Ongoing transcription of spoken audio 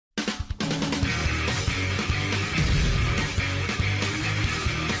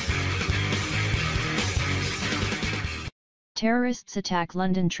Terrorists attack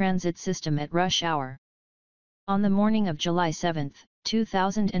London transit system at rush hour. On the morning of July 7,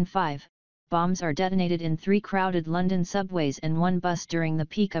 2005, bombs are detonated in 3 crowded London subways and 1 bus during the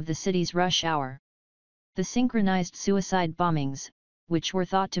peak of the city's rush hour. The synchronized suicide bombings, which were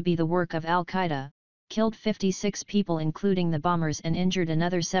thought to be the work of al-Qaida, killed 56 people including the bombers and injured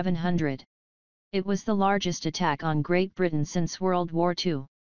another 700. It was the largest attack on Great Britain since World War II.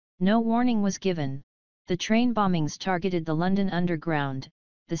 No warning was given. The train bombings targeted the London Underground,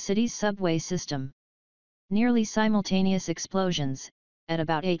 the city's subway system. Nearly simultaneous explosions, at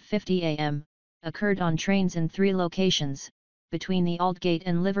about 8:50 am, occurred on trains in 3 locations, between the Aldgate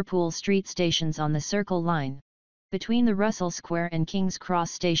and Liverpool Street stations on the Circle Line, between the Russell Square and King's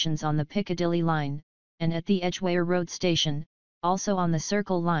Cross stations on the Piccadilly Line, and at the Edgware Road station, also on the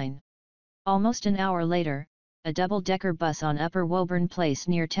Circle Line. Almost an hour later, a double-decker bus on Upper Woburn Place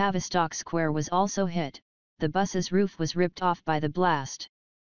near Tavistock Square was also hit. The bus's roof was ripped off by the blast.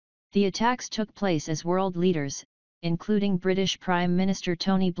 The attacks took place as world leaders, including British Prime Minister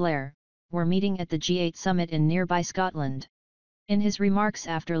Tony Blair, were meeting at the G8 summit in nearby Scotland. In his remarks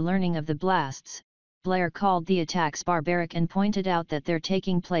after learning of the blasts, Blair called the attacks barbaric and pointed out that their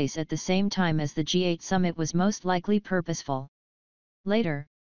taking place at the same time as the G8 summit was most likely purposeful. Later,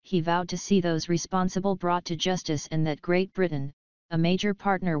 he vowed to see those responsible brought to justice and that Great Britain, a major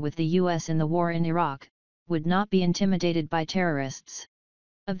partner with the US in the war in Iraq, would not be intimidated by terrorists.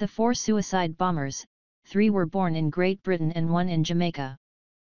 Of the 4 suicide bombers, 3 were born in Great Britain and 1 in Jamaica.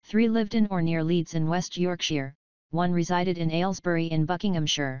 3 lived in or near Leeds in West Yorkshire, 1 resided in Aylesbury in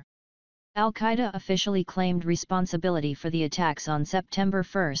Buckinghamshire. Al-Qaeda officially claimed responsibility for the attacks on September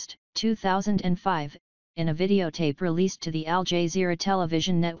 1, 2005, in a videotape released to the Al Jazeera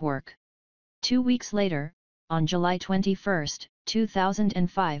television network. 2 weeks later, on July 21,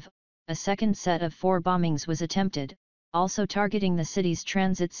 2005, a second set of 4 bombings was attempted, also targeting the city's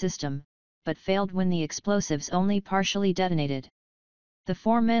transit system, but failed when the explosives only partially detonated. The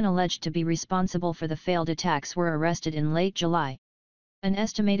 4 men alleged to be responsible for the failed attacks were arrested in late July. An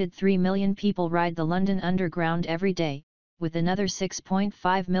estimated 3 million people ride the London Underground every day, with another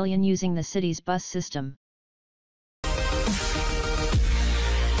 6.5 million using the city's bus system.